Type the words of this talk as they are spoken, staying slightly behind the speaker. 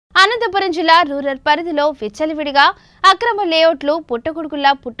అనంతపురం జిల్లా రూరల్ పరిధిలో విచ్చలవిడిగా అక్రమ లేఅవుట్లు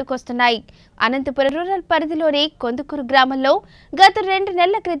పుట్టగొడుగుల్లా పుట్టుకొస్తున్నాయి. అనంతపురం రూరల్ పరిధిలోని కొందుకూరు గ్రామంలో గత 2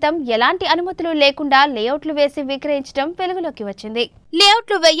 నెలల క్రితం ఎలాంటి అనుమతులు లేకుండా లేఅవుట్లు వేసి విక్రయించడం వెలుగులోకి వచ్చింది.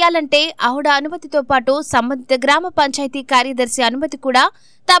 లేఅవుట్లు వేయాలంటే ఆహుడ అనుమతితో పాటు సంబంధిత గ్రామ పంచాయతీ కార్యదర్శి అనుమతి కూడా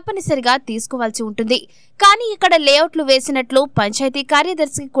తప్పనిసరిగా తీసుకోవాల్సి ఉంటుంది. కానీ ఇక్కడ లేఅవుట్లు వేసినట్లు పంచాయతీ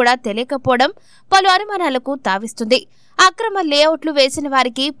కార్యదర్శికి కూడా తెలియకపోవడం పలు అనుమానాలకు తావిస్తుంది. అక్రమ లేఅవుట్లు వేసిన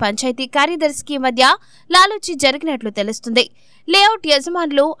వారికి పంచాయతీ కార్యదర్శికి మధ్య లాలూచి జరిగినట్లు తెలుస్తుంది. లేఅవుట్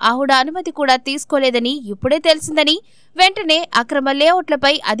యజమానులు ఆహుడ అనుమతి కూడా తీసుకోలేదని ఇప్పుడే తెలిసిందని వెంటనే అక్రమ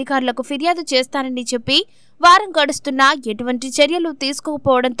లేఅవుట్లపై అధికారులకు ఫిర్యాదు చేస్తానని చెప్పి వారం గడుస్తున్నా ఎటువంటి చర్యలు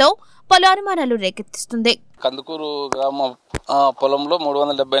తీసుకోకపోవడంతో పలు అనుమానాలు రేకెత్తిస్తుంది. కందుకూరు గ్రామ పొలంలో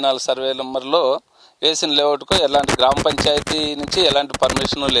 374 సర్వే నంబర్లో వేసిన లేఅవుట్కు ఎలాంటి గ్రామ పంచాయతీ నుంచి ఎలాంటి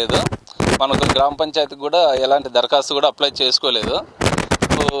పర్మిషన్ లేదు. మనకు గ్రామ పంచాయతీకి కూడా ఎలాంటి దరఖాస్తు కూడా అప్లై చేసుకోలేదు.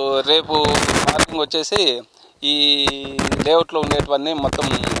 రేపు మార్కింగ్ వచ్చేసి ఈ లేఅవుట్లో ఉండేటివన్నీ మొత్తం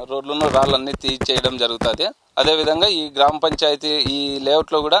రోడ్లను రాళ్ళన్నీ తీసేయడం జరుగుతుంది. అదేవిధంగా ఈ గ్రామ పంచాయతీ ఈ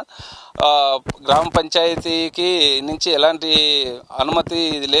లేఅవుట్లో కూడా గ్రామ పంచాయతీకి నుంచి ఎలాంటి అనుమతి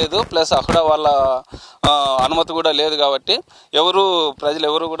లేదు, ప్లస్ అక్కడ వాళ్ళ అనుమతి కూడా లేదు. కాబట్టి ప్రజలు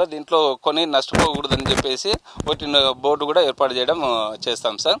ఎవరు కూడా దీంట్లో కొని నష్టపోకూడదని చెప్పేసి ఒకటి బోర్డు కూడా ఏర్పాటు చేయడం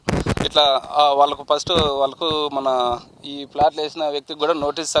చేస్తాం సార్. ఇట్లా వాళ్ళకు మన ఈ ప్లాట్లు వేసిన వ్యక్తికి కూడా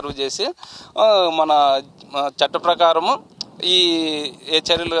నోటీస్ సర్వ్ చేసి మన చట్ట ప్రకారము ఏ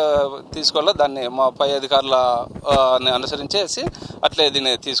చర్యలు తీసుకోవాలో దాన్ని మా పై అధికారుల అనుసరించేసి అట్లే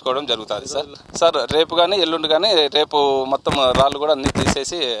దీన్ని తీసుకోవడం జరుగుతుంది సార్. రేపు కానీ ఎల్లుండి కానీ రేపు మొత్తం రాళ్ళు కూడా అన్నీ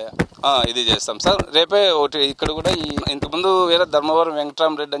తీసేసి ఇది చేస్తాం సార్. రేపే ఒకటి ఇక్కడ కూడా ఇంతకుముందు వేరే ధర్మవరం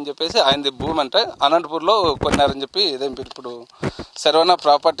వెంకటరామరెడ్డి అని చెప్పేసి ఆయనది భూమి అంటే అనంతపూర్లో కొన్నారని చెప్పి ఇప్పుడు సర్వానా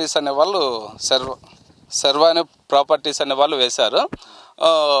ప్రాపర్టీస్ అనే వాళ్ళు సర్వానా ప్రాపర్టీస్ అనే వాళ్ళు వేశారు.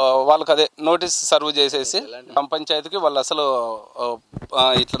 వాళ్ళకి అదే నోటీస్ సర్వ్ చేసేసి గ్రామ పంచాయతీకి వాళ్ళు అసలు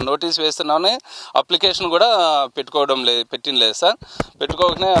ఇట్లా నోటీస్ వేస్తున్నామని అప్లికేషన్ కూడా పెట్టినలేదు సార్.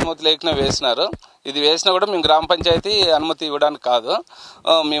 పెట్టుకోకనే అనుమతి లేకనే వేసినారు. ఇది వేసినా కూడా మేము గ్రామ పంచాయతీ అనుమతి ఇవ్వడానికి కాదు.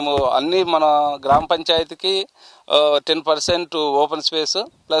 మేము అన్నీ మన గ్రామ పంచాయతీకి 10% ఓపెన్ స్పేస్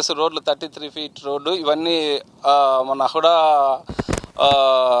ప్లస్ రోడ్లు 33 ఫీట్ రోడ్డు ఇవన్నీ మన హుడా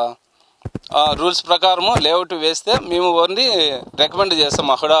రూల్స్ ప్రకారము లేఅవుట్ వేస్తే మేము ఓన్లీ రికమెండ్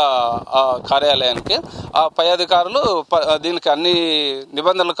చేస్తాం అక్కడ కార్యాలయానికి. ఆ పై అధికారులు దీనికి అన్ని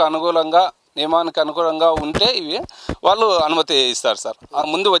నిబంధనలకు అనుకూలంగా నియమానికి అనుకూలంగా ఉంటే ఇవి వాళ్ళు అనుమతి ఇస్తారు సార్.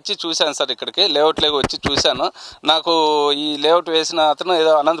 ముందు వచ్చి చూశాను సార్, ఇక్కడికి లేఅవుట్లోకి వచ్చి చూశాను. నాకు ఈ లేఅవుట్ వేసిన అతను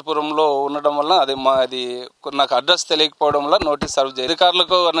ఏదో అనంతపురంలో ఉండడం వల్ల అది నాకు అడ్రస్ తెలియకపోవడం వల్ల నోటీస్ సర్వ్ చేయాలి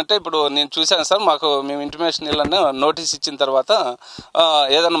అధికారులకు అనంటే ఇప్పుడు నేను చూశాను సార్. మేము ఇంటిమేషన్ ఇవ్వాలని నోటీస్ ఇచ్చిన తర్వాత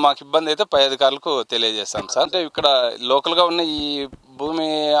ఏదైనా మాకు ఇబ్బంది అయితే పై అధికారులకు తెలియజేస్తాం సార్. అంటే ఇక్కడ లోకల్గా ఉన్న ఈ భూమి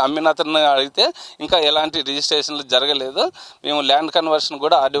అమ్మిన అతను అడిగితే ఇంకా ఎలాంటి రిజిస్ట్రేషన్లు జరగలేదు. మేము ల్యాండ్ కన్వర్షన్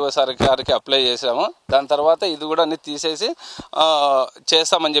కూడా ఆర్డీఓ సార్ గారికి అప్లై చేసాము. దాని తర్వాత ఇది కూడా అన్ని తీసేసి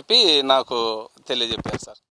చేస్తామని చెప్పి నాకు తెలియజెప్పారు సార్.